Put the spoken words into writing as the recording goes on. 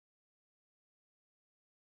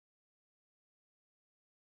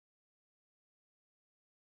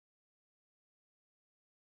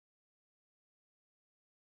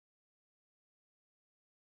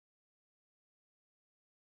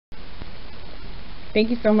Thank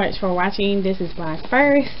you so much for watching. This is my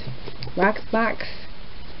first Rocksbox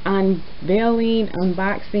unboxing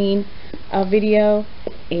video,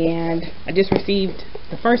 and I just received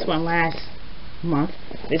the first one last month.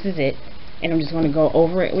 This is it, and I'm just going to go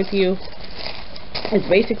over it with you. It's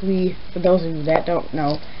basically, for those of you that don't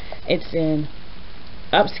know, it's an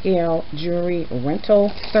upscale jewelry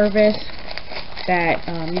rental service that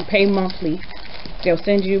you pay monthly. They'll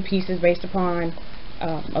send you pieces based upon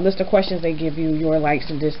a list of questions. They give you your likes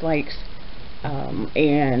and dislikes,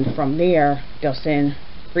 and from there they'll send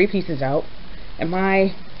 3 pieces out. In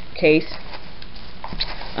my case,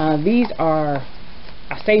 these are,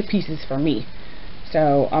 I save pieces for me,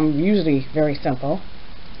 so I'm usually very simple.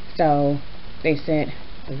 So they sent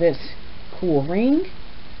this cool ring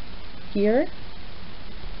here.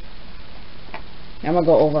 I'm gonna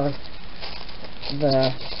go over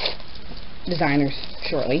the designers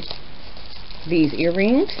shortly. These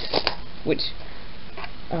earrings, which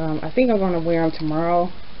I think I'm going to wear them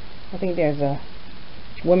tomorrow. I think there's a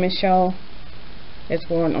women's show that's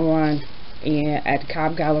going on at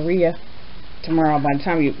Cobb Galleria tomorrow. By the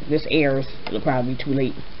time this airs, it'll probably be too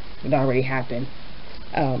late. It already happened.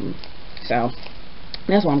 So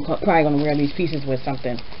that's why I'm probably going to wear these pieces with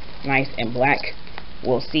something nice and black.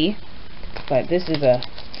 We'll see. But this is a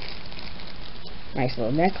nice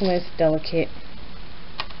little necklace, delicate.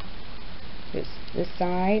 This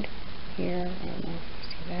side here, I don't know if you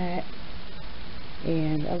see that,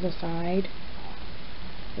 and the other side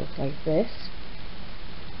looks like this.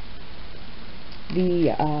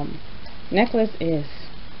 The necklace is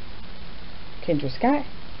Kendra Scott.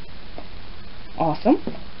 Awesome.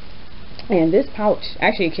 And this pouch,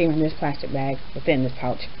 actually it came in this plastic bag within this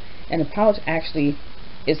pouch, and the pouch actually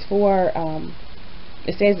is for,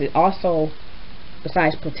 it says it also,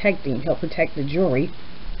 besides help protect the jewelry,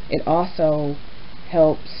 it also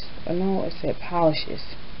helps, I know it said polishes.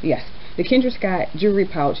 Yes, the Kendra Scott jewelry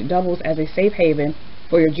pouch doubles as a safe haven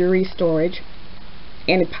for your jewelry storage,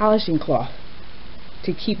 and a polishing cloth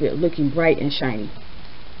to keep it looking bright and shiny.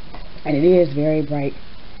 And it is very bright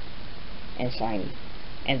and shiny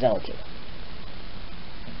and delicate.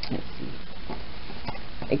 Let's see.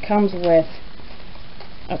 It comes with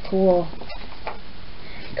a cool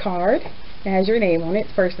card that has your name on it.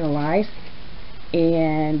 It's personalized.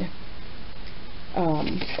 And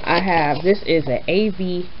I have, this is an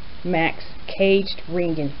AV Max caged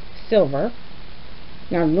ring in silver.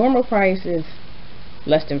 Now the normal price is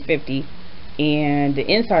less than $50, and the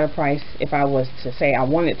insider price, if I was to say I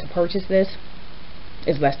wanted to purchase this,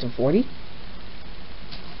 is less than $40.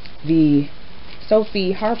 The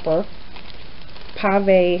Sophie Harper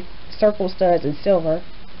Pave circle studs in silver,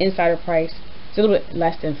 insider price is a little bit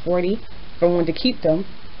less than $40. If I wanted to keep them,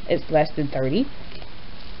 it's less than $30.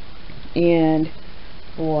 And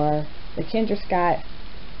for the Kendra Scott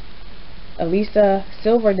Elisa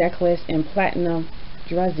silver necklace and platinum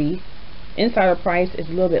druzzy, insider price is a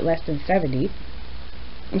little bit less than $70.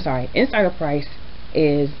 I'm sorry, insider price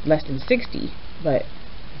is less than $60. But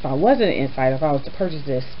if I wasn't an insider, if I was to purchase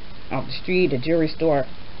this off the street, a jewelry store,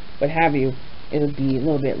 what have you, it would be a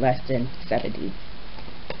little bit less than $70.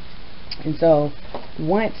 And so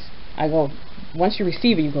once you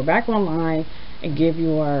receive it, you go back online and give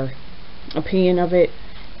your opinion of it,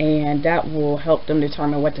 and that will help them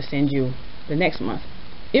determine what to send you the next month.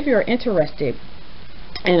 If you're interested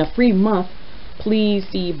in a free month, please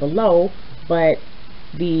see below, but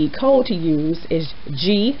the code to use is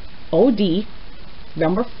GOD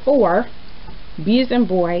number 4 B as in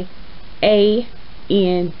boy, A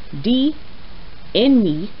N D N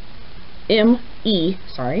me M-E,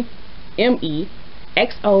 sorry, M-E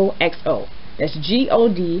XOXO. That's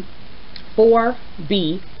GOD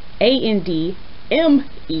 4B AND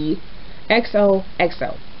ME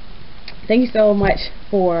XOXO. Thank you so much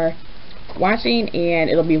for watching, and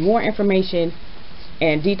it'll be more information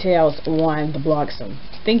and details on the blog soon.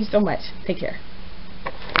 Thank you so much. Take care.